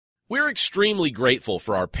We're extremely grateful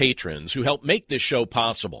for our patrons who help make this show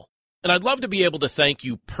possible, and I'd love to be able to thank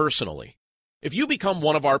you personally. If you become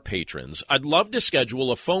one of our patrons, I'd love to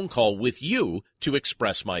schedule a phone call with you to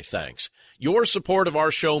express my thanks. Your support of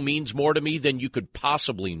our show means more to me than you could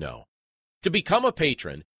possibly know. To become a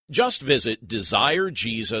patron, just visit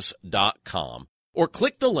desirejesus.com or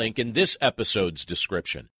click the link in this episode's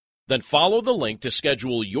description. Then follow the link to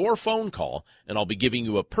schedule your phone call, and I'll be giving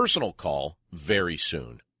you a personal call very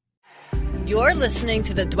soon. You're listening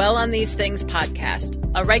to the Dwell on These Things podcast,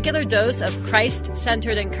 a regular dose of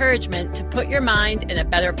Christ-centered encouragement to put your mind in a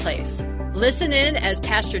better place. Listen in as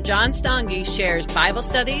Pastor John Stange shares Bible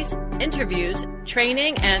studies, interviews,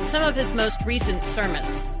 training, and some of his most recent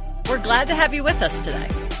sermons. We're glad to have you with us today.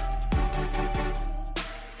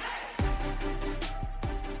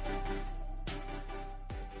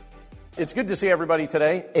 It's good to see everybody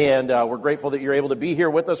today, and we're grateful that you're able to be here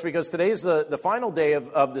with us because today's the final day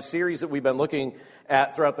of the series that we've been looking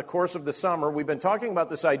at throughout the course of the summer. We've been talking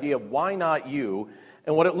about this idea of why not you,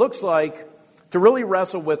 and what it looks like to really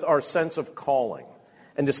wrestle with our sense of calling,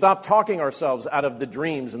 and to stop talking ourselves out of the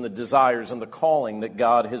dreams and the desires and the calling that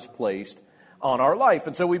God has placed on our life.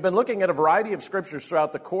 And so we've been looking at a variety of scriptures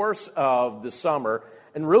throughout the course of the summer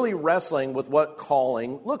and really wrestling with what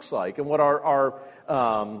calling looks like and what our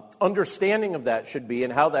understanding of that should be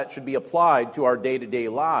and how that should be applied to our day-to-day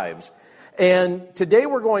lives. And today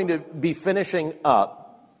we're going to be finishing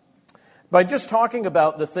up by just talking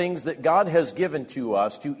about the things that God has given to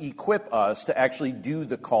us to equip us to actually do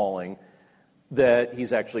the calling that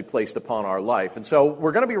He's actually placed upon our life. And so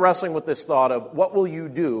we're going to be wrestling with this thought of what will you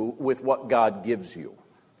do with what God gives you?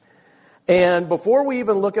 And before we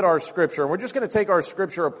even look at our scripture, and we're just going to take our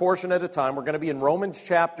scripture a portion at a time. We're going to be in Romans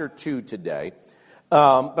chapter 2 today.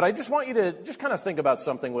 But I just want you to just kind of think about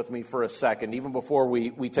something with me for a second, even before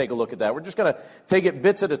we take a look at that. We're just going to take it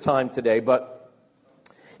bits at a time today. But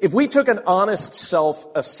if we took an honest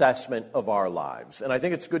self-assessment of our lives, and I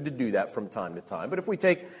think it's good to do that from time to time, but if we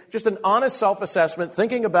take just an honest self-assessment,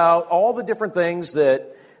 thinking about all the different things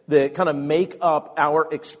that kind of make up our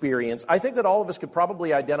experience, I think that all of us could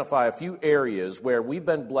probably identify a few areas where we've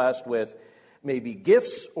been blessed with maybe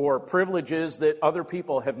gifts or privileges that other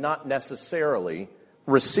people have not necessarily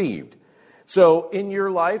received. So in your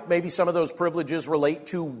life, maybe some of those privileges relate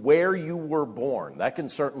to where you were born. That can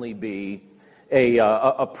certainly be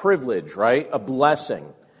a privilege, right? A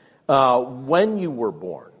blessing. When you were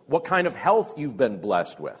born, what kind of health you've been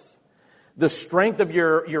blessed with. The strength of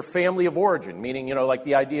your family of origin, meaning, like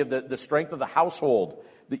the idea of the strength of the household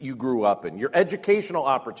that you grew up in, your educational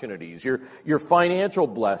opportunities, your financial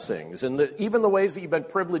blessings, and even the ways that you've been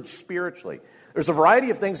privileged spiritually. There's a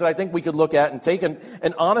variety of things that I think we could look at and take an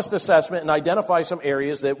honest assessment and identify some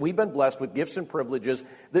areas that we've been blessed with gifts and privileges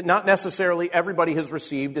that not necessarily everybody has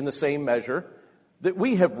received in the same measure that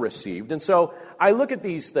we have received. And so I look at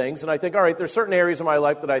these things and I think, all right, there's certain areas of my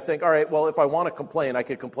life that I think, all right, well, if I want to complain, I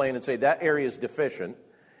could complain and say that area is deficient.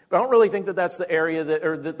 But I don't really think that that's the area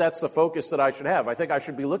that that's the focus that I should have. I think I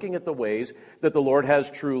should be looking at the ways that the Lord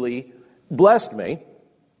has truly blessed me,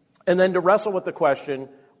 and then to wrestle with the question,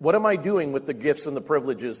 what am I doing with the gifts and the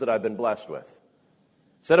privileges that I've been blessed with?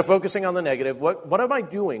 Instead of focusing on the negative, what am I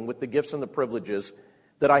doing with the gifts and the privileges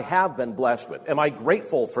that I have been blessed with? Am I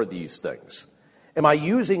grateful for these things? Am I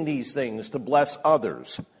using these things to bless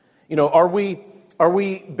others? Are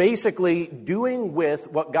we basically doing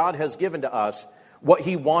with what God has given to us what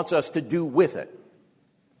He wants us to do with it?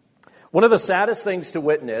 One of the saddest things to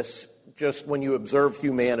witness, just when you observe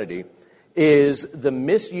humanity, is the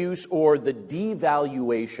misuse or the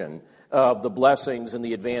devaluation of the blessings and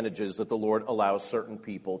the advantages that the Lord allows certain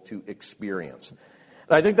people to experience.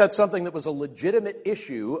 And I think that's something that was a legitimate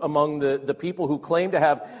issue among the people who claim to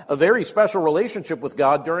have a very special relationship with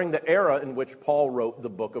God during the era in which Paul wrote the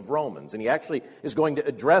book of Romans. And he actually is going to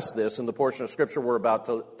address this in the portion of Scripture we're about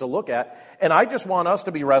to look at. And I just want us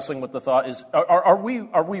to be wrestling with the thought, are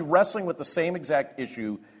we wrestling with the same exact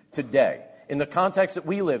issue today? In the context that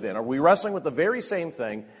we live in, are we wrestling with the very same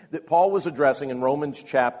thing that Paul was addressing in Romans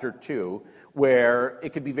chapter 2, where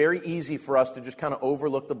it could be very easy for us to just kind of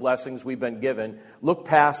overlook the blessings we've been given, look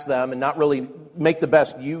past them, and not really make the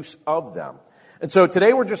best use of them? And so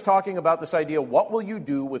today we're just talking about this idea, what will you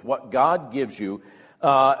do with what God gives you?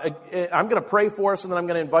 I'm going to pray for us, and then I'm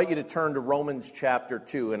going to invite you to turn to Romans chapter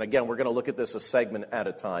 2. And again, we're going to look at this a segment at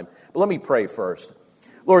a time. But let me pray first.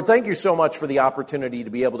 Lord, thank you so much for the opportunity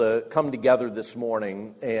to be able to come together this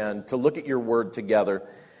morning and to look at your word together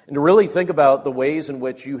and to really think about the ways in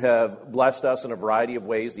which you have blessed us in a variety of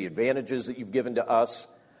ways, the advantages that you've given to us,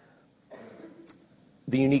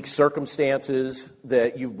 the unique circumstances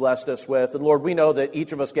that you've blessed us with. And Lord, we know that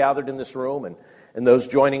each of us gathered in this room and those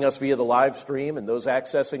joining us via the live stream and those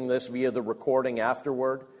accessing this via the recording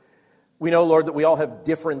afterward, we know, Lord, that we all have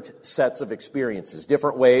different sets of experiences,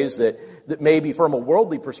 different ways that maybe from a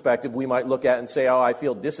worldly perspective we might look at and say, oh, I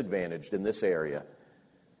feel disadvantaged in this area.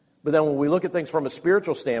 But then when we look at things from a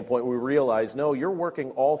spiritual standpoint, we realize, no, you're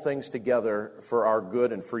working all things together for our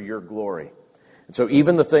good and for your glory. And so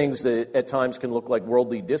even the things that at times can look like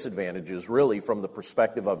worldly disadvantages, really from the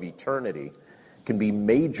perspective of eternity, can be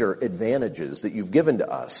major advantages that you've given to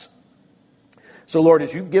us. So, Lord,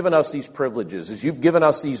 as you've given us these privileges, as you've given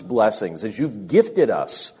us these blessings, as you've gifted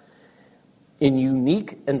us in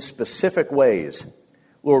unique and specific ways,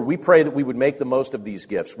 Lord, we pray that we would make the most of these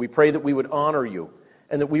gifts. We pray that we would honor you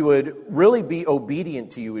and that we would really be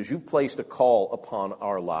obedient to you as you've placed a call upon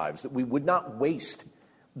our lives, that we would not waste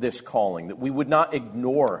this calling, that we would not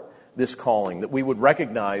ignore this calling, that we would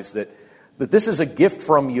recognize that this is a gift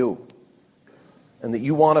from you and that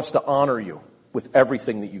you want us to honor you with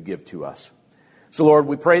everything that you give to us. So, Lord,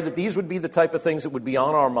 we pray that these would be the type of things that would be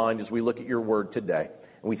on our mind as we look at your word today.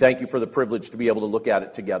 And we thank you for the privilege to be able to look at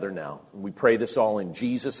it together now. And we pray this all in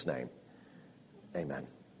Jesus' name. Amen.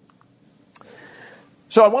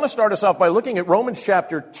 So I want to start us off by looking at Romans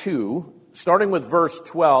chapter 2, starting with verse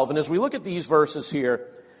 12. And as we look at these verses here,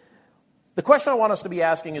 the question I want us to be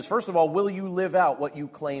asking is, first of all, will you live out what you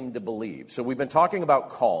claim to believe? So we've been talking about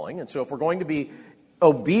calling. And so if we're going to be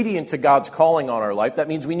obedient to God's calling on our life, that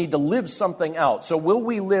means we need to live something out. So will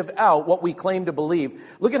we live out what we claim to believe?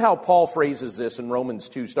 Look at how Paul phrases this in Romans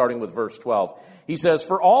 2, starting with verse 12. He says,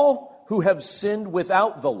 "For all who have sinned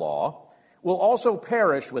without the law will also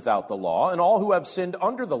perish without the law, and all who have sinned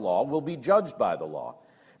under the law will be judged by the law.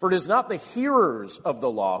 For it is not the hearers of the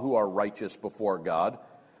law who are righteous before God,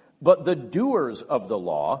 but the doers of the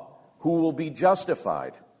law who will be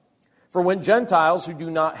justified. For when Gentiles who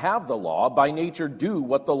do not have the law by nature do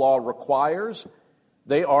what the law requires,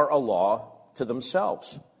 they are a law to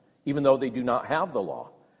themselves, even though they do not have the law.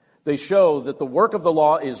 They show that the work of the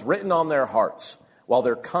law is written on their hearts, while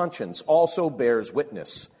their conscience also bears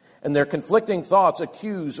witness, and their conflicting thoughts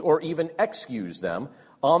accuse or even excuse them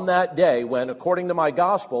on that day when, according to my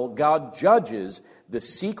gospel, God judges the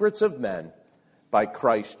secrets of men by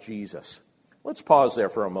Christ Jesus." Let's pause there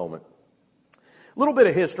for a moment. A little bit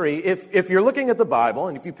of history. If you're looking at the Bible,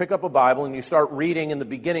 and if you pick up a Bible and you start reading in the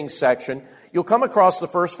beginning section, you'll come across the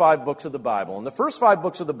first 5 books of the Bible. And the first 5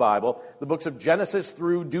 books of the Bible, the books of Genesis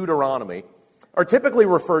through Deuteronomy, are typically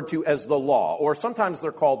referred to as the law, or sometimes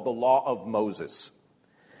they're called the Law of Moses.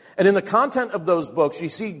 And in the content of those books, you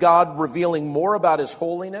see God revealing more about his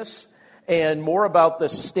holiness and more about the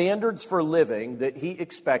standards for living that he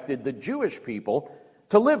expected the Jewish people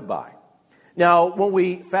to live by. Now, when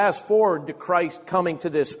we fast forward to Christ coming to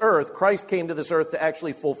this earth, Christ came to this earth to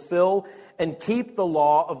actually fulfill and keep the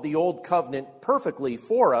law of the old covenant perfectly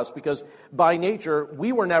for us, because by nature,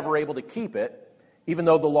 we were never able to keep it. Even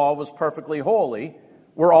though the law was perfectly holy,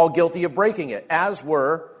 we're all guilty of breaking it, as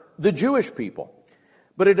were the Jewish people.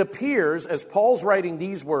 But it appears, as Paul's writing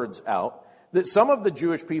these words out, that some of the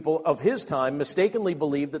Jewish people of his time mistakenly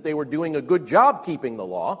believed that they were doing a good job keeping the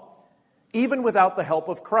law, even without the help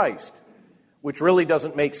of Christ, which really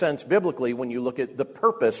doesn't make sense biblically when you look at the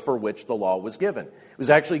purpose for which the law was given. It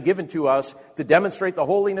was actually given to us to demonstrate the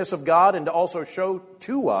holiness of God and to also show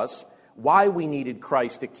to us why we needed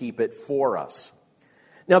Christ to keep it for us.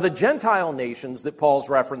 Now, the Gentile nations that Paul's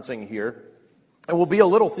referencing here, and we'll be a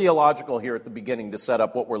little theological here at the beginning to set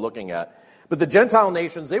up what we're looking at, but the Gentile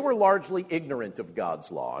nations, they were largely ignorant of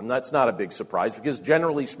God's law, and that's not a big surprise because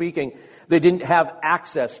generally speaking, they didn't have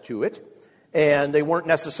access to it, and they weren't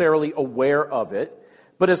necessarily aware of it.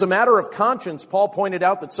 But as a matter of conscience, Paul pointed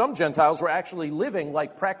out that some Gentiles were actually living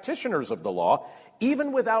like practitioners of the law,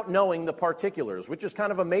 even without knowing the particulars, which is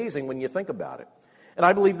kind of amazing when you think about it. And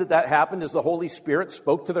I believe that that happened as the Holy Spirit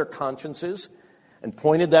spoke to their consciences and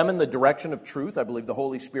pointed them in the direction of truth. I believe the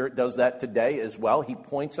Holy Spirit does that today as well. He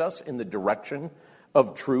points us in the direction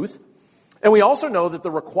of truth. And we also know that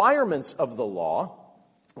the requirements of the law,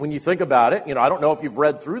 when you think about it, I don't know if you've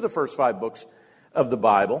read through the first 5 books of the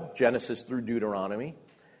Bible, Genesis through Deuteronomy,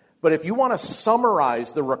 but if you want to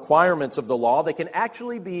summarize the requirements of the law, they can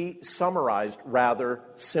actually be summarized rather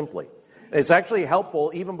simply. And it's actually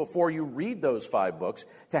helpful, even before you read those 5 books,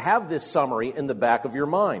 to have this summary in the back of your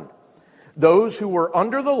mind. Those who were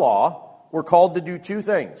under the law were called to do 2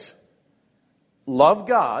 things: love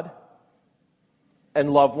God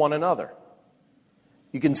and love one another.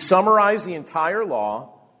 You can summarize the entire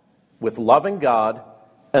law with loving God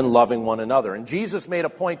and loving one another. And Jesus made a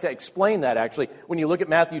point to explain that, actually, when you look at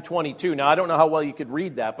Matthew 22. Now, I don't know how well you could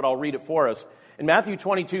read that, but I'll read it for us. In Matthew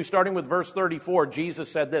 22, starting with verse 34, Jesus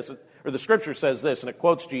said this, or the Scripture says this, and it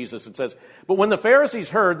quotes Jesus. It says, "But when the Pharisees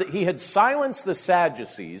heard that he had silenced the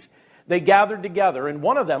Sadducees, they gathered together, and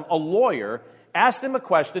one of them, a lawyer, asked him a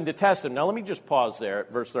question to test him." Now, let me just pause there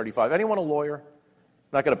at verse 35. Anyone a lawyer?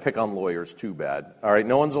 I'm not going to pick on lawyers too bad. All right,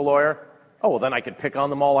 no one's a lawyer? Oh, well, then I could pick on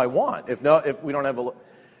them all I want if we don't have a...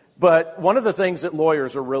 But one of the things that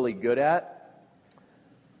lawyers are really good at,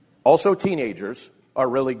 also teenagers are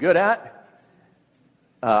really good at,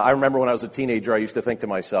 I remember when I was a teenager, I used to think to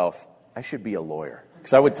myself, I should be a lawyer,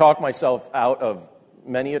 because I would talk myself out of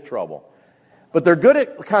many a trouble. But they're good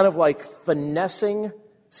at kind of like finessing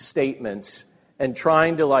statements and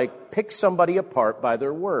trying to like pick somebody apart by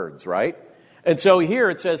their words, right? And so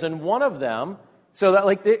here it says, and one of them, so that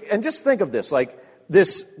like, and just think of this, like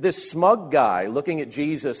this smug guy looking at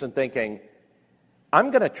Jesus and thinking,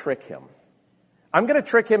 I'm going to trick him. I'm going to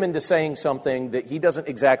trick him into saying something that he doesn't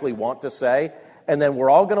exactly want to say, and then we're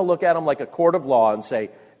all going to look at him like a court of law and say,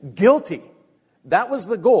 guilty. That was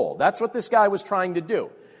the goal. That's what this guy was trying to do.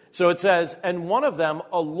 So it says, and one of them,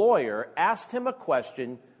 a lawyer, asked him a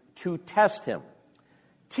question to test him.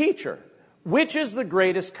 Teacher, which is the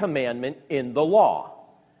greatest commandment in the law?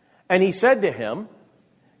 And he said to him,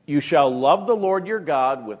 you shall love the Lord your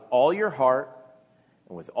God with all your heart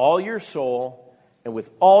and with all your soul and with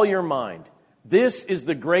all your mind. This is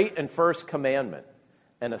the great and first commandment.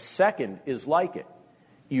 And a second is like it.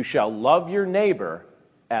 You shall love your neighbor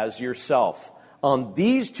as yourself. On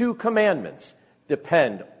these two commandments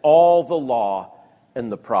depend all the law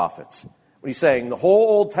and the prophets. What he's saying, the whole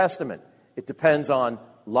Old Testament, it depends on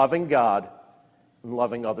loving God and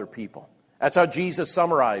loving other people. That's how Jesus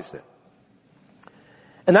summarized it.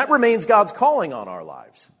 And that remains God's calling on our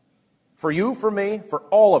lives. For you, for me, for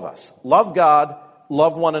all of us. Love God,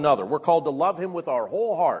 love one another. We're called to love him with our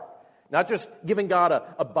whole heart. Not just giving God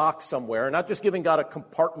a box somewhere, not just giving God a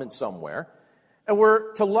compartment somewhere. And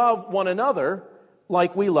we're to love one another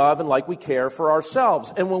like we love and like we care for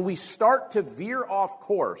ourselves. And when we start to veer off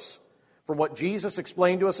course from what Jesus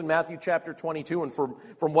explained to us in Matthew chapter 22 and from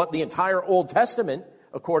what the entire Old Testament,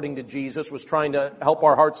 according to Jesus, was trying to help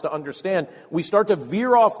our hearts to understand, we start to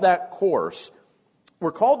veer off that course.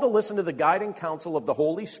 We're called to listen to the guiding counsel of the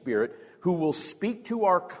Holy Spirit, who will speak to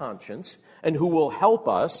our conscience and who will help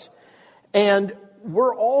us. And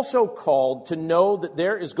we're also called to know that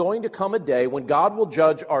there is going to come a day when God will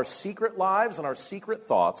judge our secret lives and our secret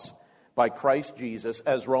thoughts by Christ Jesus,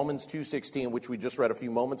 as Romans 2:16, which we just read a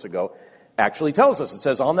few moments ago, actually tells us. It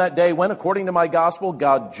says, on that day when, according to my gospel,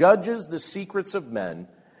 God judges the secrets of men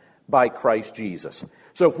by Christ Jesus.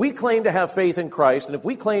 So if we claim to have faith in Christ, and if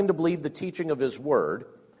we claim to believe the teaching of his word,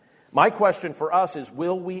 my question for us is,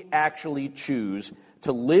 will we actually choose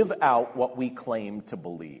to live out what we claim to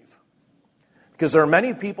believe? Because there are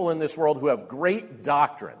many people in this world who have great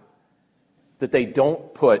doctrine that they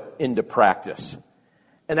don't put into practice.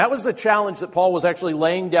 And that was the challenge that Paul was actually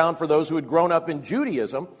laying down for those who had grown up in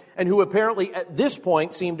Judaism and who apparently at this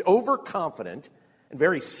point seemed overconfident and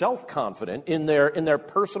very self-confident in their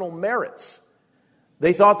personal merits.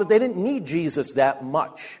 They thought that they didn't need Jesus that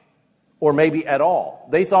much, or maybe at all.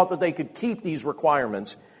 They thought that they could keep these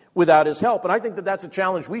requirements without his help. And I think that that's a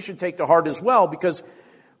challenge we should take to heart as well, because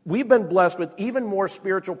we've been blessed with even more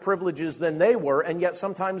spiritual privileges than they were, and yet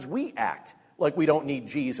sometimes we act like we don't need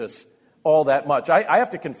Jesus all that much. I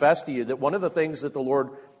have to confess to you that one of the things that the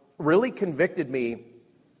Lord really convicted me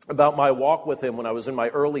about my walk with him when I was in my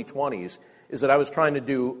early 20s is that I was trying to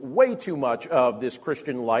do way too much of this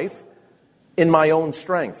Christian life in my own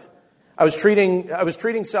strength. I was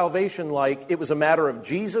treating salvation like it was a matter of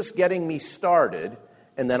Jesus getting me started,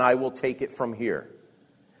 and then I will take it from here.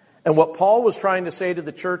 And what Paul was trying to say to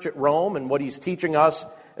the church at Rome, and what he's teaching us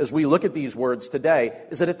as we look at these words today,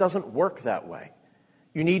 is that it doesn't work that way.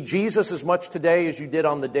 You need Jesus as much today as you did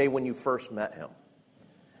on the day when you first met him.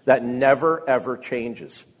 That never, ever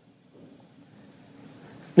changes.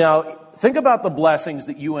 Now, think about the blessings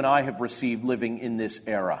that you and I have received living in this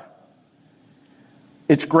era.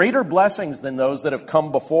 It's greater blessings than those that have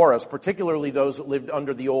come before us, particularly those that lived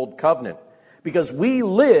under the old covenant. Because we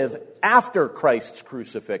live after Christ's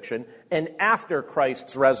crucifixion and after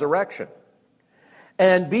Christ's resurrection.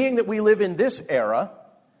 And being that we live in this era,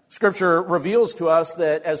 Scripture reveals to us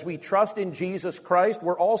that as we trust in Jesus Christ,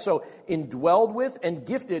 we're also indwelled with and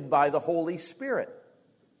gifted by the Holy Spirit.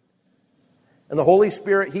 And the Holy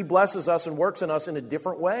Spirit, he blesses us and works in us in a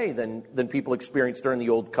different way than people experienced during the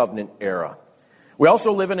Old Covenant era. We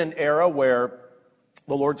also live in an era where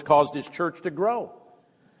the Lord's caused his church to grow.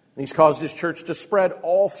 He's caused his church to spread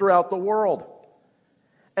all throughout the world.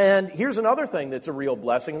 And here's another thing that's a real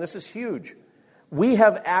blessing, and this is huge. We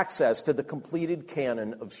have access to the completed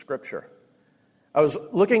canon of Scripture. I was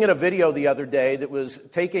looking at a video the other day that was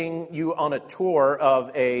taking you on a tour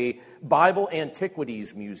of a Bible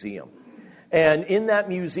antiquities museum. And in that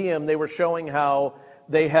museum, they were showing how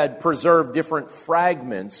they had preserved different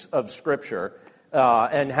fragments of Scripture,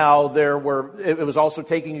 and how it was also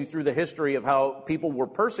taking you through the history of how people were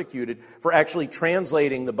persecuted for actually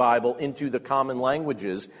translating the Bible into the common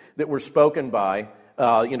languages that were spoken by,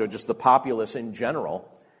 just the populace in general.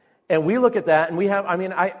 And we look at that,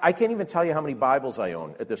 and I can't even tell you how many Bibles I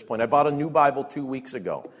own at this point. I bought a new Bible 2 weeks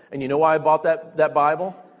ago. And you know why I bought that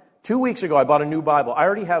Bible? 2 weeks ago, I bought a new Bible. I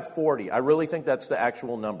already have 40. I really think that's the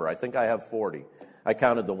actual number. I think I have 40. I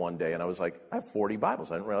counted the one day, and I was like, I have 40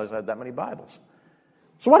 Bibles. I didn't realize I had that many Bibles.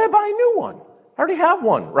 So why did I buy a new one? I already have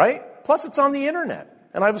one, right? Plus, it's on the internet.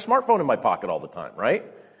 And I have a smartphone in my pocket all the time, right?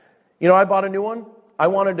 You know, I bought a new one. I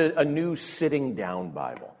wanted a new sitting down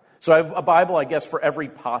Bible. So I have a Bible, I guess, for every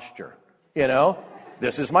posture,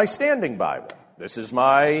 This is my standing Bible. This is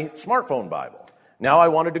my smartphone Bible. Now I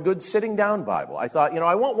wanted a good sitting down Bible. I thought,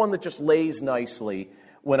 I want one that just lays nicely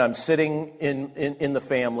when I'm sitting in the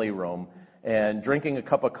family room and drinking a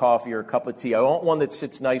cup of coffee or a cup of tea. I want one that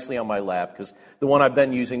sits nicely on my lap, because the one I've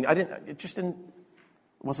been using, it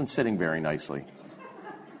wasn't sitting very nicely.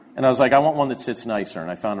 And I was like, I want one that sits nicer,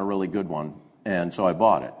 and I found a really good one, and so I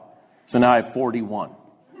bought it. So now I have 41.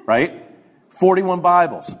 Right? 41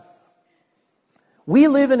 Bibles. We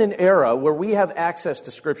live in an era where we have access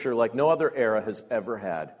to Scripture like no other era has ever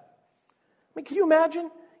had. Can you imagine?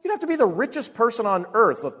 You'd have to be the richest person on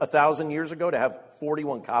earth 1,000 years ago to have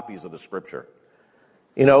 41 copies of the Scripture.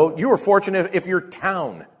 You were fortunate if your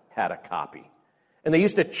town had a copy. And they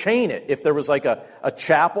used to chain it. If there was like a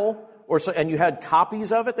chapel and you had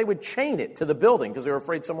copies of it, they would chain it to the building because they were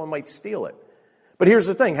afraid someone might steal it. But here's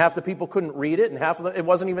the thing, half the people couldn't read it, and half of it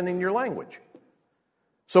wasn't even in your language.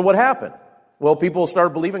 So what happened? Well, people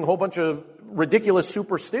started believing a whole bunch of ridiculous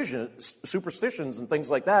superstitions and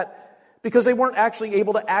things like that, because they weren't actually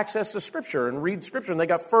able to access the Scripture and read Scripture, and they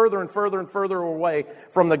got further and further and further away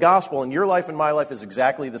from the gospel, and your life and my life is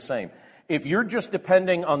exactly the same. If you're just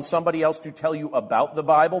depending on somebody else to tell you about the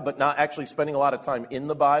Bible, but not actually spending a lot of time in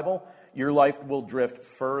the Bible, your life will drift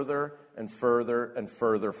further and further and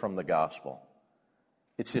further from the gospel.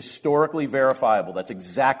 It's historically verifiable. That's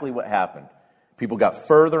exactly what happened. People got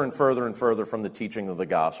further and further and further from the teaching of the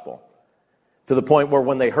gospel, to the point where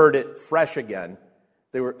when they heard it fresh again,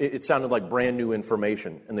 it sounded like brand new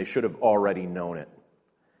information, and they should have already known it.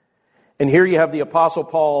 And here you have the Apostle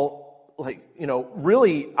Paul,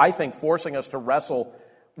 really, I think, forcing us to wrestle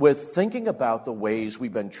with thinking about the ways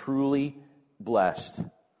we've been truly blessed.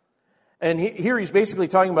 And here he's basically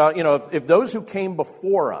talking about, if those who came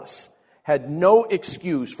before us had no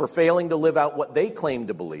excuse for failing to live out what they claim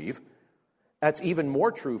to believe, that's even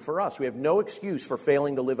more true for us. We have no excuse for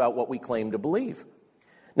failing to live out what we claim to believe.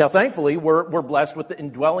 Now, thankfully, we're blessed with the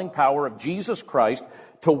indwelling power of Jesus Christ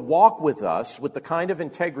to walk with us with the kind of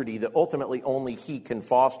integrity that ultimately only He can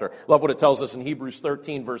foster. Love what it tells us in Hebrews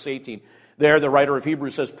 13, verse 18. There, the writer of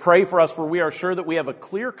Hebrews says, "Pray for us, for we are sure that we have a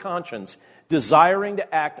clear conscience, desiring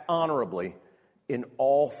to act honorably in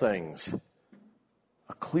all things."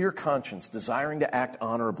 A clear conscience, desiring to act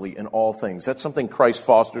honorably in all things. That's something Christ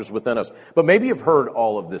fosters within us. But maybe you've heard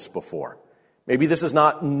all of this before. Maybe this is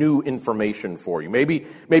not new information for you. Maybe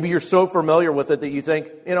you're so familiar with it that you think,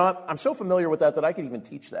 I'm so familiar with that I could even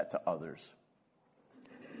teach that to others.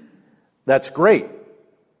 That's great.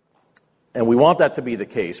 And we want that to be the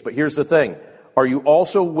case. But here's the thing. Are you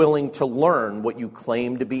also willing to learn what you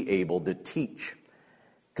claim to be able to teach?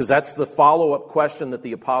 Because that's the follow-up question that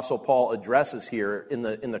the Apostle Paul addresses here in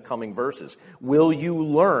the coming verses. Will you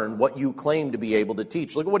learn what you claim to be able to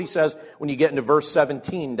teach? Look at what he says when you get into verse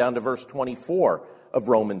 17 down to verse 24 of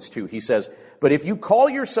Romans 2. He says, "But if you call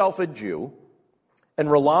yourself a Jew and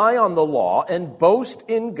rely on the law and boast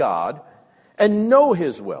in God and know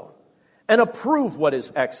His will and approve what is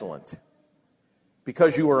excellent,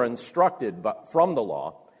 because you are instructed from the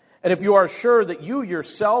law, and if you are sure that you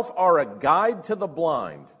yourself are a guide to the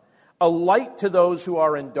blind, a light to those who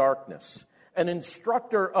are in darkness, an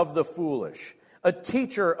instructor of the foolish, a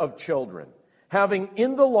teacher of children, having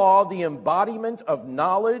in the law the embodiment of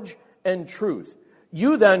knowledge and truth,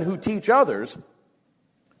 you then who teach others,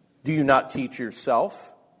 do you not teach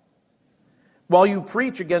yourself? While you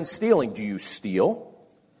preach against stealing, do you steal?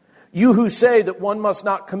 You who say that one must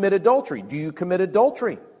not commit adultery, do you commit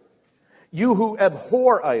adultery? You who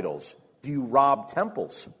abhor idols, do you rob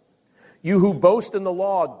temples? You who boast in the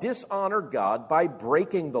law dishonor God by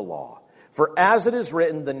breaking the law. For as it is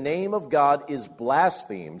written, the name of God is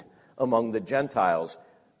blasphemed among the Gentiles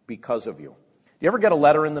because of you. Do you ever get a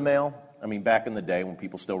letter in the mail? I mean, back in the day when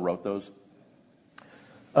people still wrote those.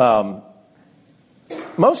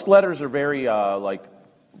 Most letters are very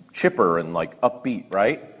chipper and upbeat,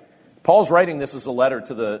 right? Paul's writing this as a letter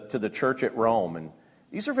to the church at Rome, and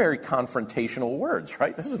these are very confrontational words,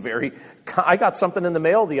 right? I got something in the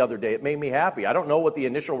mail the other day. It made me happy. I don't know what the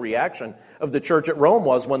initial reaction of the church at Rome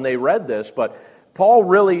was when they read this, but Paul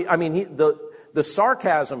really, the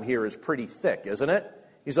sarcasm here is pretty thick, isn't it?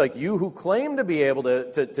 He's like, you who claim to be able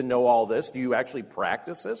to know all this, do you actually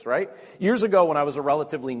practice this, right? Years ago when I was a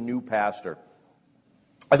relatively new pastor,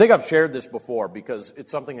 I think I've shared this before because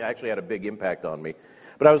it's something that actually had a big impact on me.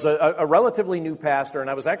 But I was a relatively new pastor, and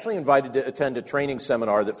I was actually invited to attend a training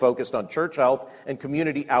seminar that focused on church health and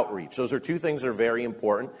community outreach. Those are two things that are very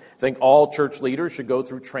important. I think all church leaders should go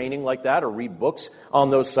through training like that or read books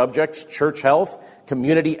on those subjects, church health,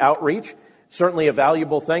 community outreach. Certainly a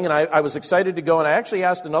valuable thing, and I was excited to go, and I actually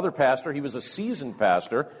asked another pastor, he was a seasoned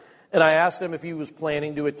pastor, and I asked him if he was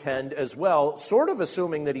planning to attend as well, sort of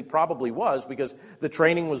assuming that he probably was, because the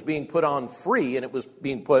training was being put on free, and it was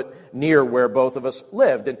being put near where both of us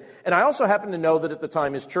lived. And I also happened to know that at the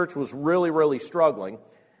time his church was really, really struggling,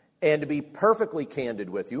 and to be perfectly candid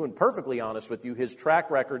with you and perfectly honest with you, his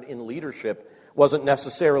track record in leadership wasn't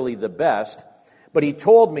necessarily the best. But he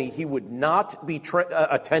told me he would not be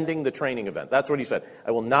attending the training event. That's what he said.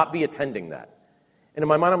 I will not be attending that. And in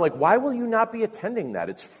my mind, I'm like, why will you not be attending that?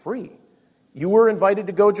 It's free. You were invited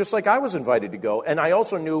to go just like I was invited to go. And I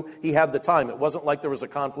also knew he had the time. It wasn't like there was a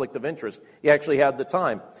conflict of interest. He actually had the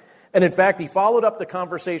time. And in fact, he followed up the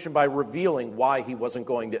conversation by revealing why he wasn't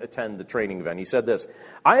going to attend the training event. He said this,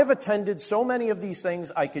 I have attended so many of these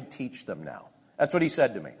things, I could teach them now. That's what he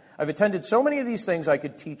said to me. I've attended so many of these things, I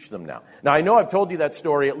could teach them now. Now, I know I've told you that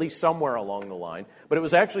story at least somewhere along the line, but it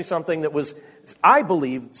was actually something that was, I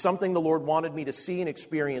believe, something the Lord wanted me to see and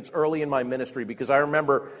experience early in my ministry, because I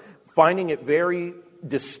remember finding it very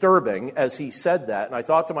disturbing as he said that, and I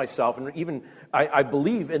thought to myself, and even I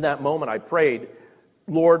believe in that moment I prayed,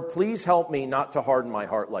 Lord, please help me not to harden my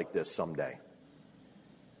heart like this someday.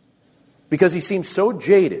 Because he seemed so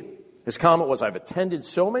jaded. His comment was, I've attended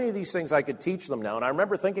so many of these things, I could teach them now. And I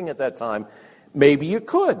remember thinking at that time, maybe you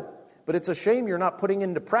could, but it's a shame you're not putting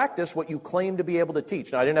into practice what you claim to be able to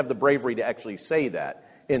teach. Now, I didn't have the bravery to actually say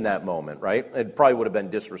that in that moment, right? It probably would have been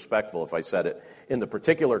disrespectful if I said it in the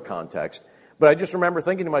particular context. But I just remember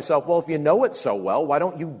thinking to myself, well, if you know it so well, why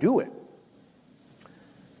don't you do it?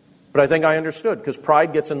 But I think I understood, because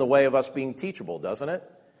pride gets in the way of us being teachable, doesn't it?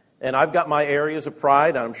 And I've got my areas of pride,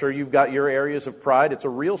 and I'm sure you've got your areas of pride. It's a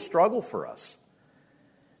real struggle for us.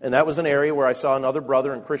 And that was an area where I saw another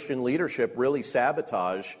brother in Christian leadership really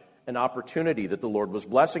sabotage an opportunity that the Lord was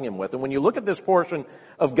blessing him with. And when you look at this portion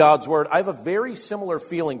of God's Word, I have a very similar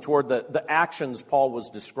feeling toward the actions Paul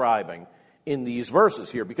was describing in these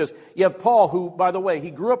verses here. Because you have Paul, who, by the way,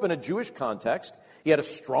 he grew up in a Jewish context. He had a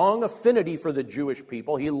strong affinity for the Jewish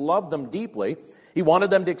people. He loved them deeply. He wanted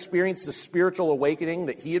them to experience the spiritual awakening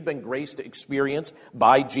that he had been graced to experience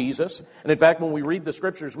by Jesus. And in fact, when we read the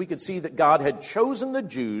Scriptures, we could see that God had chosen the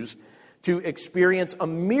Jews to experience a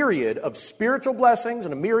myriad of spiritual blessings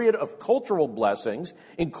and a myriad of cultural blessings,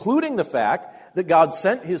 including the fact that God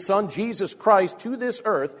sent his Son, Jesus Christ, to this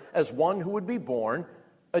earth as one who would be born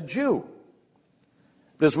a Jew.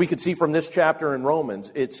 But as we could see from this chapter in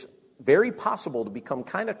Romans, it's very possible to become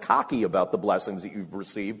kind of cocky about the blessings that you've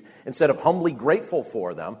received instead of humbly grateful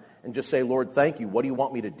for them and just say, Lord, thank you. What do you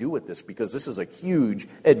want me to do with this? Because this is a huge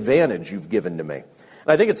advantage you've given to me. And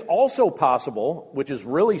I think it's also possible, which is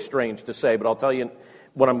really strange to say, but I'll tell you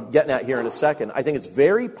what I'm getting at here in a second. I think it's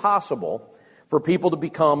very possible for people to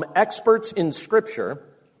become experts in Scripture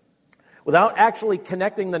without actually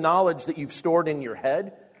connecting the knowledge that you've stored in your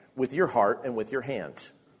head with your heart and with your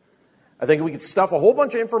hands. I think we could stuff a whole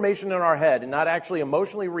bunch of information in our head and not actually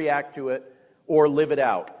emotionally react to it or live it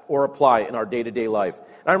out or apply it in our day-to-day life.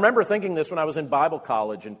 And I remember thinking this when I was in Bible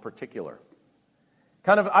college in particular.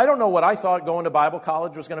 I don't know what I thought going to Bible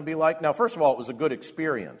college was going to be like. Now, first of all, it was a good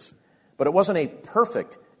experience, but it wasn't a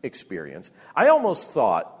perfect experience. I almost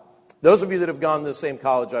thought, those of you that have gone to the same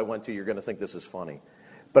college I went to, you're going to think this is funny.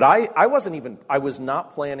 But I was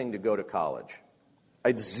not planning to go to college. I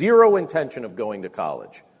had zero intention of going to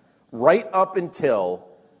college. Right up until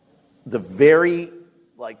the very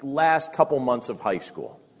last couple months of high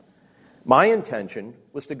school. My intention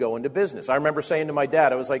was to go into business. I remember saying to my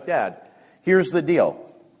dad, I was like, Dad, here's the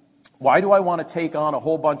deal. Why do I want to take on a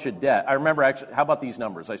whole bunch of debt? I remember actually, how about these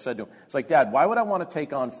numbers? I said to him, it's like, Dad, why would I want to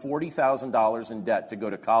take on $40,000 in debt to go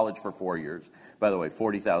to college for 4 years? By the way,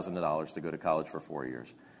 $40,000 to go to college for 4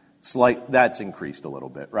 years. That's increased a little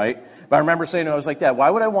bit, right? But I remember saying to him, I was like, Dad, why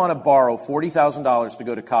would I want to borrow $40,000 to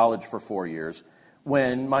go to college for 4 years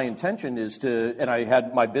when my intention is to, and I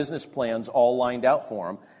had my business plans all lined out for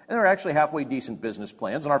him, and they're actually halfway decent business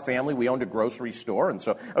plans. In our family, we owned a grocery store, and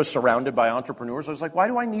so I was surrounded by entrepreneurs. I was like, why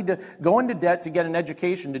do I need to go into debt to get an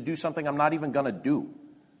education to do something I'm not even going to do?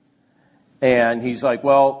 And he's like,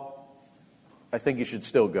 well, I think you should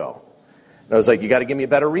still go. And I was like, you got to give me a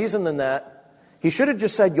better reason than that. He should have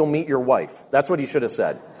just said, you'll meet your wife. That's what he should have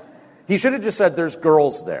said. He should have just said, there's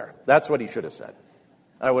girls there. That's what he should have said.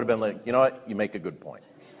 And I would have been like, you know what? You make a good point.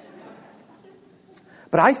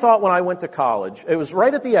 But I thought when I went to college, it was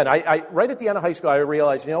right at the end. Right at the end of high school, I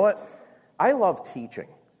realized, you know what? I love teaching.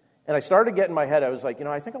 And I started getting in my head, I was like,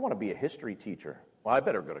 I think I want to be a history teacher. Well, I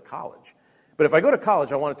better go to college. But if I go to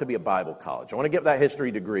college, I want it to be a Bible college. I want to get that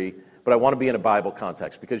history degree, but I want to be in a Bible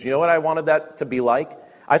context. Because you know what I wanted that to be like?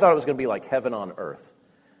 I thought it was going to be like heaven on earth.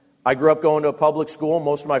 I grew up going to a public school.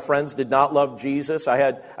 Most of my friends did not love Jesus. I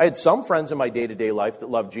had some friends in my day-to-day life that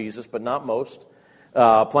loved Jesus, but not most.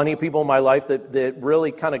 Plenty of people in my life that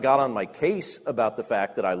really kind of got on my case about the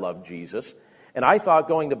fact that I loved Jesus. And I thought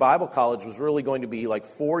going to Bible college was really going to be like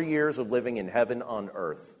 4 years of living in heaven on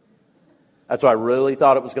earth. That's what I really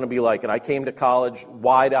thought it was going to be like. And I came to college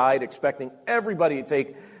wide-eyed, expecting everybody to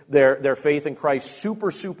take their faith in Christ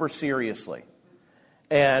super, super seriously.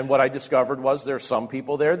 And what I discovered was there's some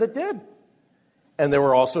people there that did. And there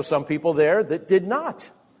were also some people there that did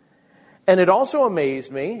not. And it also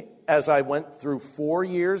amazed me as I went through 4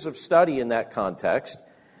 years of study in that context,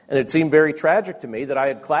 and it seemed very tragic to me that I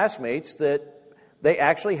had classmates that they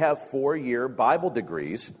actually have 4-year Bible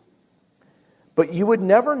degrees, but you would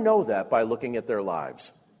never know that by looking at their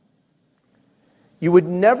lives. You would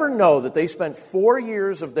never know that they spent 4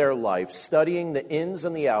 years of their life studying the ins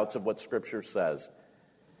and the outs of what Scripture says.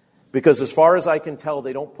 Because as far as I can tell,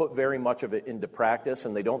 they don't put very much of it into practice,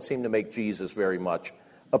 and they don't seem to make Jesus very much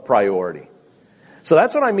a priority. So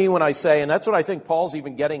that's what I mean when I say, and that's what I think Paul's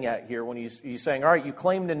even getting at here when he's saying, all right, you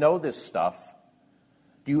claim to know this stuff.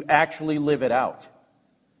 Do you actually live it out?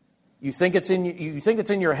 You think it's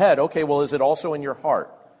in your head. Okay, well, is it also in your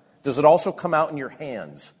heart? Does it also come out in your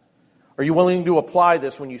hands? Are you willing to apply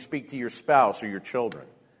this when you speak to your spouse or your children?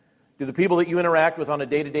 Do the people that you interact with on a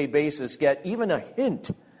day-to-day basis get even a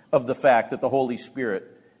hint of the fact that the Holy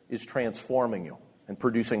Spirit is transforming you and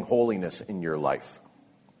producing holiness in your life?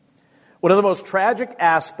 One of the most tragic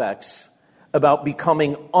aspects about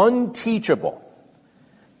becoming unteachable,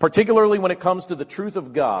 particularly when it comes to the truth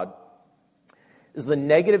of God, is the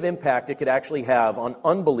negative impact it could actually have on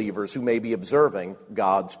unbelievers who may be observing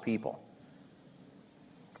God's people.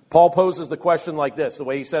 Paul poses the question like this, the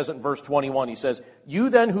way he says it in verse 21. He says,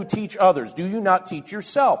 you then who teach others, do you not teach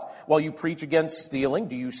yourself? While you preach against stealing,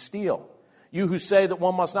 do you steal? You who say that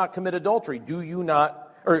one must not commit adultery, do you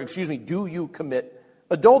commit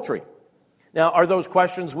adultery? Now, are those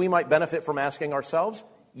questions we might benefit from asking ourselves?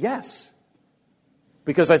 Yes.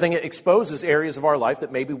 Because I think it exposes areas of our life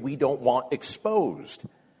that maybe we don't want exposed.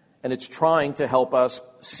 And it's trying to help us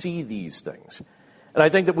see these things. And I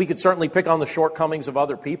think that we could certainly pick on the shortcomings of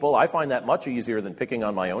other people. I find that much easier than picking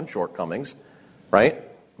on my own shortcomings, right?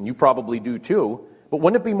 And you probably do too. But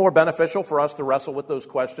wouldn't it be more beneficial for us to wrestle with those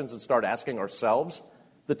questions and start asking ourselves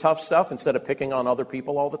the tough stuff instead of picking on other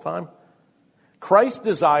people all the time? Christ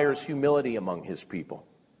desires humility among his people.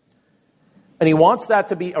 And he wants that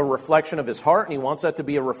to be a reflection of his heart, and he wants that to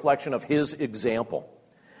be a reflection of his example.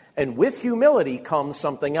 And with humility comes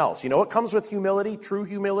something else. You know what comes with humility, true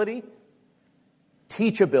humility?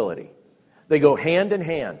 Teachability. They go hand in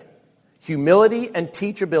hand. Humility and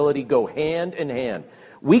teachability go hand in hand.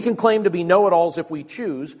 We can claim to be know-it-alls if we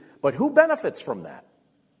choose, but who benefits from that?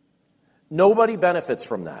 Nobody benefits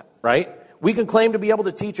from that, right? We can claim to be able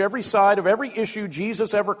to teach every side of every issue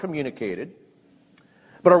Jesus ever communicated,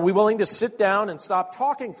 but are we willing to sit down and stop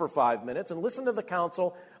talking for 5 minutes and listen to the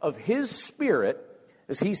counsel of his Spirit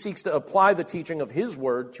as he seeks to apply the teaching of his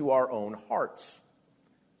word to our own hearts?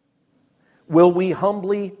 Will we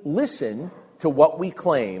humbly listen to what we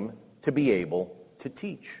claim to be able to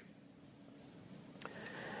teach?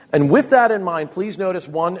 And with that in mind, please notice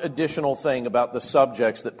one additional thing about the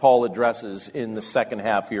subjects that Paul addresses in the second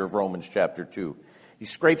half here of Romans chapter 2. He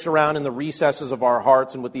scrapes around in the recesses of our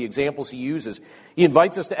hearts, and with the examples he uses, he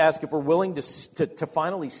invites us to ask if we're willing to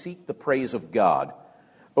finally seek the praise of God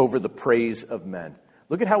over the praise of men.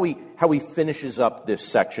 Look at how he finishes up this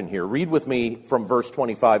section here. Read with me from verse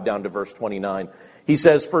 25 down to verse 29. He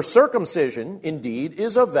says, "For circumcision, indeed,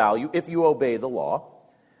 is of value if you obey the law.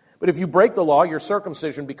 But if you break the law, your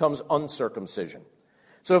circumcision becomes uncircumcision.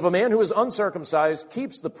 So if a man who is uncircumcised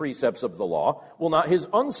keeps the precepts of the law, will not his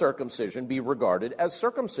uncircumcision be regarded as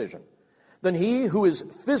circumcision? Then he who is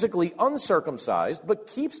physically uncircumcised but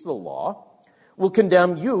keeps the law will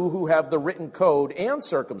condemn you who have the written code and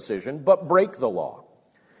circumcision but break the law.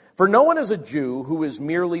 For no one is a Jew who is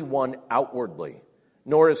merely one outwardly,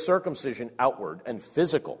 nor is circumcision outward and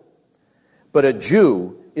physical. But a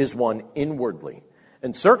Jew is one inwardly.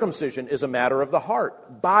 And circumcision is a matter of the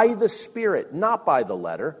heart, by the Spirit, not by the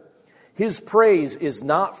letter. His praise is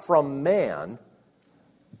not from man,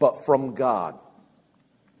 but from God."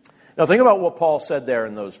 Now think about what Paul said there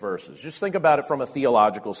in those verses. Just think about it from a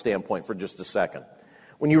theological standpoint for just a second.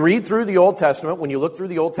 When you read through the Old Testament, when you look through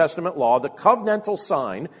the Old Testament law, the covenantal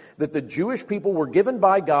sign that the Jewish people were given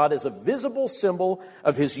by God as a visible symbol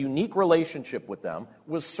of his unique relationship with them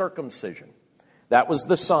was circumcision. That was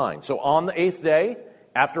the sign. So on the 8th day,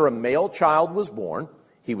 after a male child was born,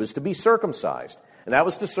 he was to be circumcised. And that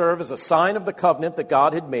was to serve as a sign of the covenant that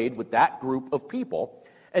God had made with that group of people.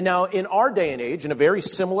 And now in our day and age, in a very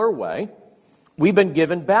similar way, we've been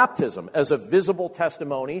given baptism as a visible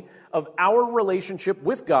testimony of our relationship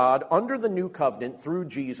with God under the new covenant through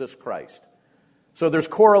Jesus Christ. So there's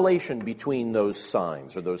correlation between those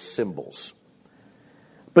signs or those symbols.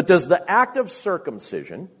 But does the act of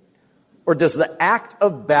circumcision or does the act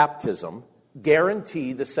of baptism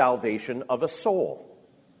guarantee the salvation of a soul?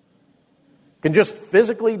 Can just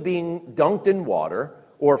physically being dunked in water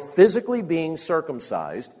or physically being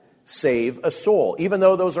circumcised save a soul, even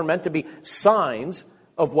though those are meant to be signs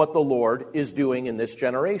of what the Lord is doing in this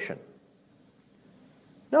generation?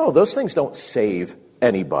 No, those things don't save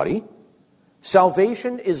anybody.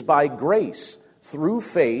 Salvation is by grace through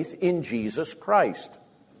faith in Jesus Christ.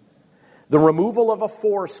 The removal of a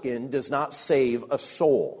foreskin does not save a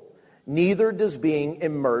soul. Neither does being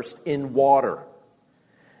immersed in water.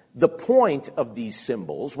 The point of these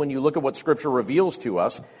symbols, when you look at what Scripture reveals to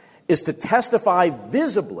us, is to testify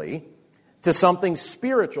visibly to something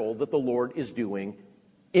spiritual that the Lord is doing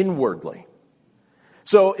inwardly.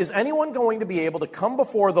 So is anyone going to be able to come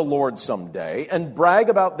before the Lord someday and brag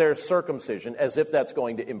about their circumcision as if that's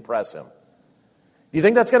going to impress him? Do you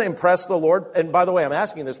think that's going to impress the Lord? And by the way, I'm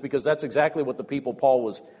asking this because that's exactly what the people Paul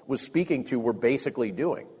was speaking to were basically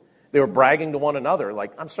doing. They were bragging to one another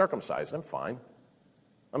like, "I'm circumcised, I'm fine.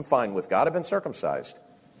 I'm fine with God, I've been circumcised."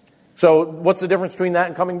 So what's the difference between that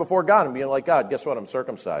and coming before God and being like, "God, guess what, I'm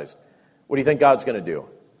circumcised." What do you think God's going to do?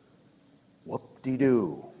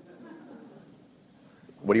 Whoop-de-doo.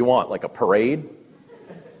 What do you want, like a parade?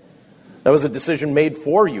 That was a decision made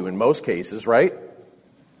for you in most cases, right?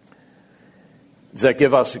 Does that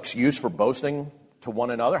give us excuse for boasting to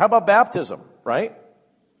one another? How about baptism, right?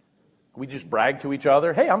 We just brag to each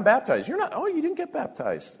other, "Hey, I'm baptized." "You're not." "Oh, you didn't get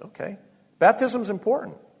baptized." Okay. Baptism's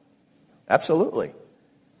important. Absolutely.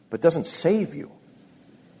 But it doesn't save you.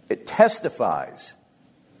 It testifies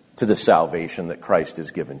to the salvation that Christ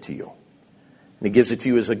has given to you. And he gives it to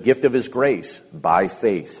you as a gift of his grace by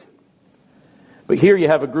faith. But here you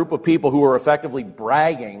have a group of people who are effectively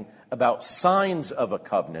bragging about signs of a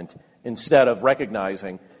covenant instead of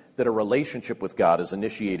recognizing that a relationship with God is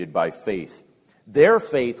initiated by faith. Their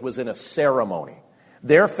faith was in a ceremony.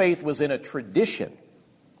 Their faith was in a tradition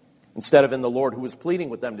instead of in the Lord, who was pleading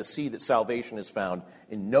with them to see that salvation is found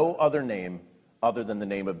in no other name other than the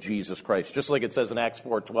name of Jesus Christ. Just like it says in Acts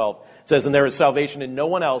 4:12, it says, "And there is salvation in no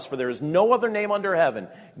one else, for there is no other name under heaven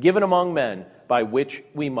given among men by which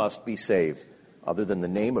we must be saved, other than the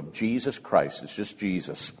name of Jesus Christ." It's just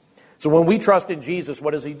Jesus. So when we trust in Jesus,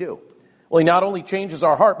 what does he do? Well, he not only changes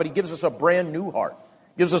our heart, but he gives us a brand new heart.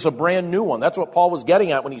 Gives us a brand new one. That's what Paul was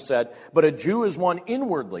getting at when he said, "But a Jew is one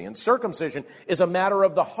inwardly, and circumcision is a matter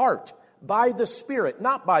of the heart, by the Spirit,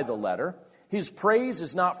 not by the letter. His praise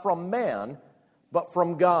is not from man, but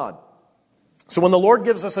from God." So when the Lord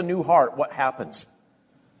gives us a new heart, what happens?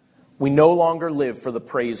 We no longer live for the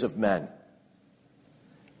praise of men.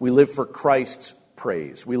 We live for Christ's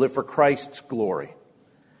praise. We live for Christ's glory.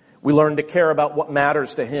 We learn to care about what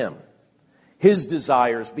matters to him. His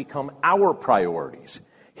desires become our priorities.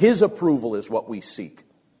 His approval is what we seek.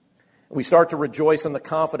 We start to rejoice in the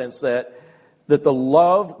confidence that the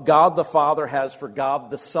love God the Father has for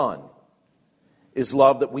God the Son is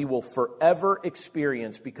love that we will forever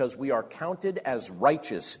experience because we are counted as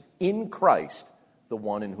righteous in Christ, the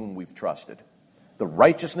one in whom we've trusted. The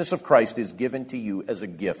righteousness of Christ is given to you as a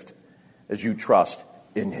gift as you trust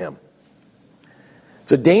in him.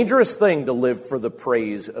 It's a dangerous thing to live for the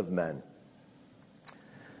praise of men.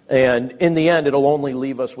 And in the end, it'll only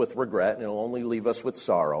leave us with regret, and it'll only leave us with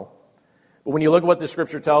sorrow. But when you look at what the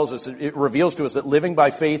Scripture tells us, it reveals to us that living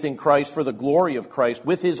by faith in Christ for the glory of Christ,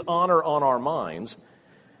 with His honor on our minds,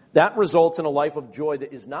 that results in a life of joy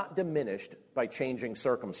that is not diminished by changing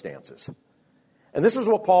circumstances. And this is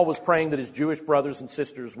what Paul was praying that his Jewish brothers and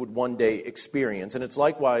sisters would one day experience. And it's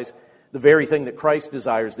likewise the very thing that Christ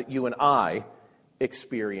desires that you and I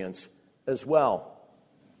experience as well.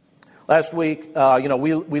 Last week,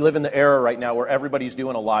 we live in the era right now where everybody's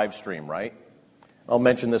doing a live stream, right? I'll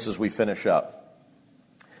mention this as we finish up.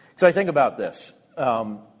 So I think about this.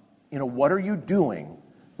 What are you doing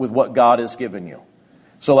with what God has given you?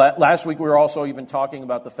 So last week we were also even talking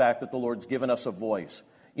about the fact that the Lord's given us a voice.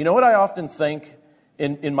 You know what I often think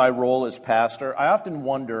in my role as pastor? I often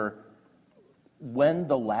wonder when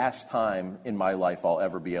the last time in my life I'll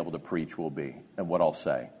ever be able to preach will be and what I'll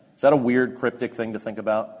say. Is that a weird, cryptic thing to think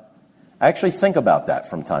about? I actually think about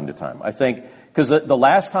that from time to time. I think, because the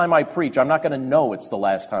last time I preach, I'm not going to know it's the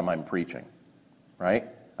last time I'm preaching, right?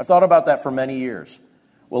 I've thought about that for many years.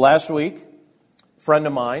 Well, last week, a friend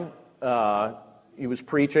of mine, he was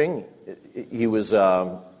preaching. He was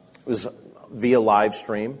via live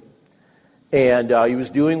stream, and he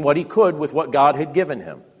was doing what he could with what God had given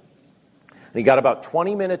him. And he got about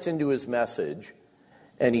 20 minutes into his message,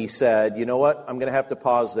 and he said, "You know what? I'm going to have to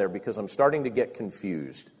pause there because I'm starting to get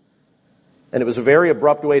confused." And it was a very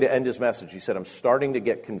abrupt way to end his message. He said, "I'm starting to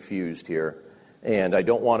get confused here, and I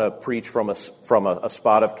don't want to preach from a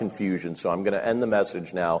spot of confusion, so I'm going to end the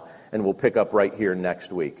message now, and we'll pick up right here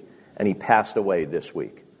next week." And he passed away this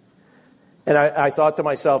week. And I thought to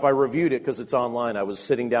myself, I reviewed it because it's online. I was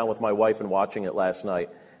sitting down with my wife and watching it last night,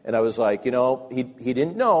 and I was like, he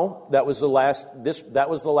didn't know that was the last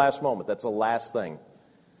moment. That's the last thing.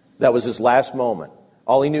 That was his last moment.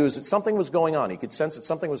 All he knew is that something was going on. He could sense that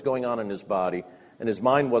something was going on in his body, and his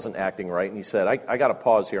mind wasn't acting right. And he said, I got to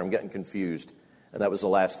pause here. I'm getting confused. And that was the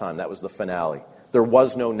last time. That was the finale. There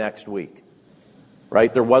was no next week,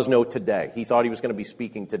 right? There was no today. He thought he was going to be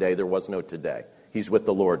speaking today. There was no today. He's with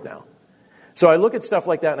the Lord now. So I look at stuff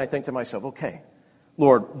like that, and I think to myself, okay,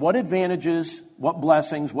 Lord, what advantages, what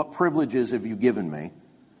blessings, what privileges have you given me?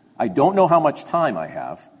 I don't know how much time I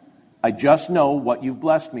have. I just know what you've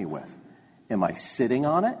blessed me with. Am I sitting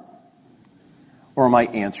on it? Or am I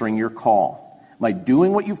answering your call? Am I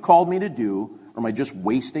doing what you've called me to do? Or am I just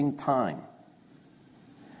wasting time?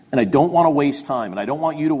 And I don't want to waste time. And I don't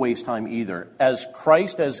want you to waste time either. As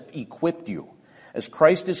Christ has equipped you, as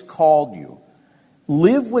Christ has called you,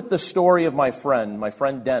 live with the story of my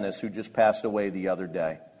friend Dennis, who just passed away the other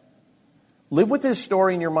day. Live with his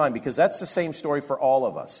story in your mind, because that's the same story for all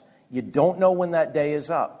of us. You don't know when that day is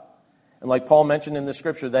up. And like Paul mentioned in the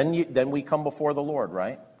Scripture, then we come before the Lord,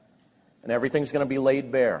 right? And everything's going to be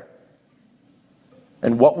laid bare.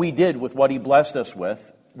 And what we did with what He blessed us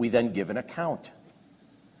with, we then give an account.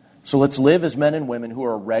 So let's live as men and women who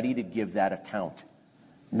are ready to give that account.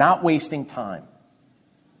 Not wasting time.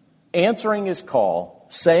 Answering His call,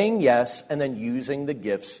 saying yes, and then using the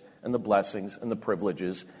gifts and the blessings and the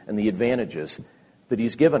privileges and the advantages that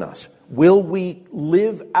He's given us. Will we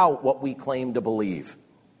live out what we claim to believe?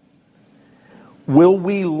 Will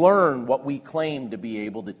we learn what we claim to be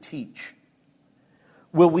able to teach?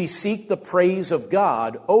 Will we seek the praise of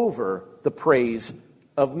God over the praise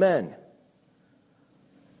of men?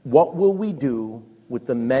 What will we do with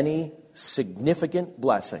the many significant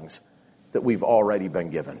blessings that we've already been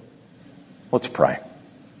given? Let's pray.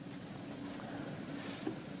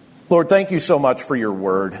 Lord, thank you so much for your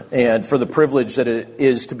word and for the privilege that it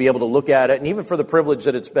is to be able to look at it, and even for the privilege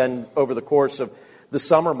that it's been over the course of the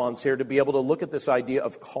summer months here to be able to look at this idea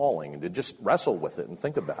of calling and to just wrestle with it and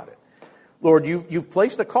think about it. Lord, you've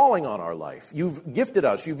placed a calling on our life. You've gifted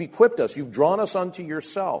us. You've equipped us. You've drawn us unto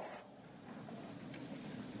yourself.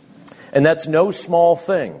 And that's no small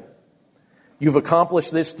thing. You've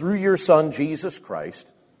accomplished this through your Son, Jesus Christ.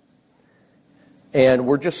 And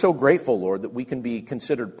we're just so grateful, Lord, that we can be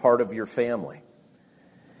considered part of your family.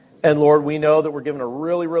 And Lord, we know that we're given a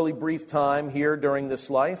really, really brief time here during this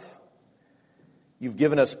life. You've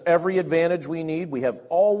given us every advantage we need. We have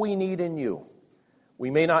all we need in you.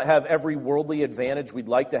 We may not have every worldly advantage we'd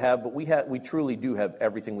like to have, but we truly do have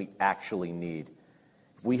everything we actually need.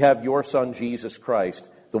 If we have your Son, Jesus Christ,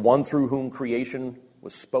 the one through whom creation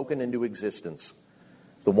was spoken into existence,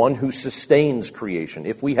 the one who sustains creation,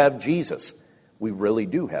 if we have Jesus, we really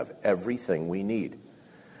do have everything we need.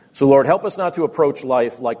 So, Lord, help us not to approach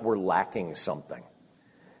life like we're lacking something.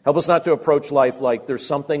 Help us not to approach life like there's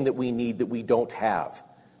something that we need that we don't have.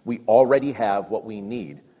 We already have what we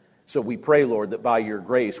need. So we pray, Lord, that by your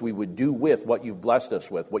grace we would do with what you've blessed us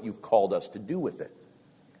with, what you've called us to do with it.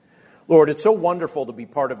 Lord, it's so wonderful to be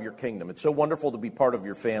part of your kingdom. It's so wonderful to be part of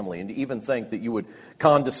your family, and to even think that you would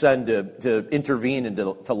condescend to intervene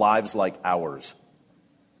into lives like ours.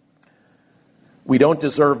 We don't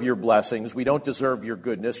deserve your blessings. We don't deserve your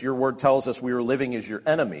goodness. Your word tells us we are living as your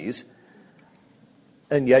enemies,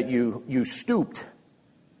 and yet you stooped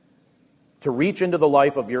to reach into the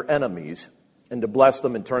life of your enemies and to bless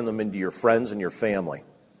them and turn them into your friends and your family.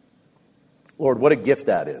 Lord, what a gift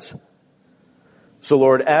that is. So,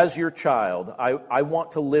 Lord, as your child, I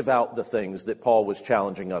want to live out the things that Paul was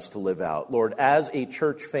challenging us to live out. Lord, as a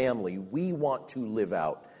church family, we want to live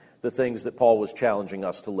out the things that Paul was challenging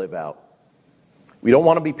us to live out. We don't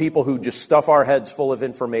want to be people who just stuff our heads full of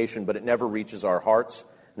information, but it never reaches our hearts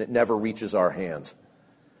and it never reaches our hands.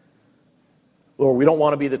 Lord, we don't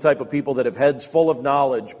want to be the type of people that have heads full of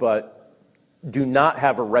knowledge, but do not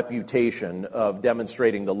have a reputation of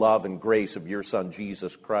demonstrating the love and grace of your Son,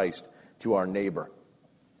 Jesus Christ, to our neighbor.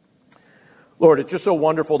 Lord, it's just so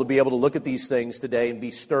wonderful to be able to look at these things today and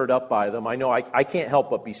be stirred up by them. I know I can't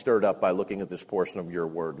help but be stirred up by looking at this portion of your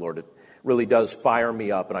word, Lord. It really does fire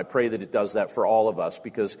me up, and I pray that it does that for all of us,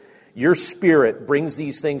 because your Spirit brings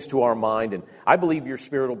these things to our mind, and I believe your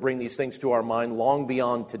Spirit will bring these things to our mind long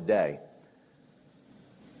beyond today,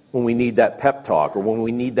 when we need that pep talk, or when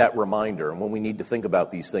we need that reminder, and when we need to think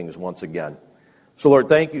about these things once again. So, Lord,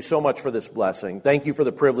 thank you so much for this blessing. Thank you for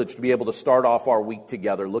the privilege to be able to start off our week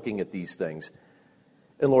together looking at these things.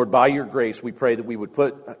 And, Lord, by your grace, we pray that we would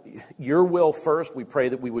put your will first. We pray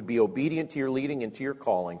that we would be obedient to your leading and to your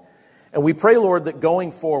calling. And we pray, Lord, that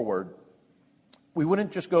going forward, we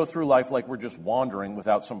wouldn't just go through life like we're just wandering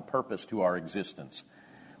without some purpose to our existence.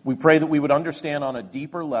 We pray that we would understand on a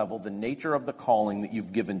deeper level the nature of the calling that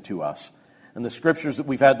you've given to us. And the scriptures that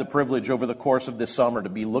we've had the privilege over the course of this summer to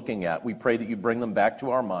be looking at, we pray that you'd bring them back to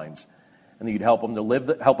our minds, and that you'd help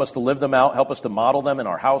us to live them out, help us to model them in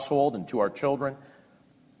our household and to our children,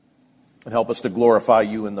 and help us to glorify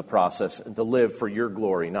you in the process and to live for your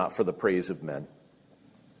glory, not for the praise of men.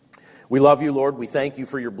 We love you, Lord. We thank you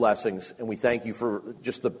for your blessings, and we thank you for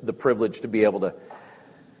just the privilege to be able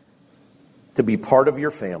to be part of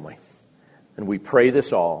your family. And we pray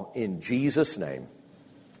this all in Jesus' name.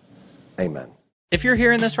 Amen. If you're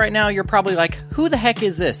hearing this right now, you're probably like, who the heck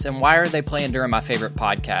is this? And why are they playing during my favorite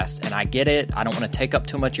podcast? And I get it. I don't want to take up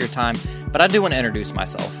too much of your time, but I do want to introduce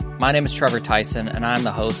myself. My name is Trevor Tyson, and I'm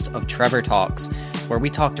the host of Trevor Talks, where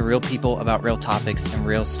we talk to real people about real topics and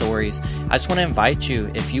real stories. I just want to invite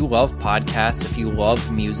you, if you love podcasts, if you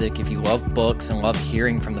love music, if you love books and love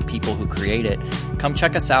hearing from the people who create it, come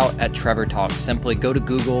check us out at Trevor Talks. Simply go to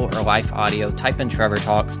Google or Life Audio, type in Trevor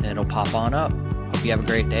Talks, and it'll pop on up. Hope you have a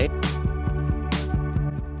great day.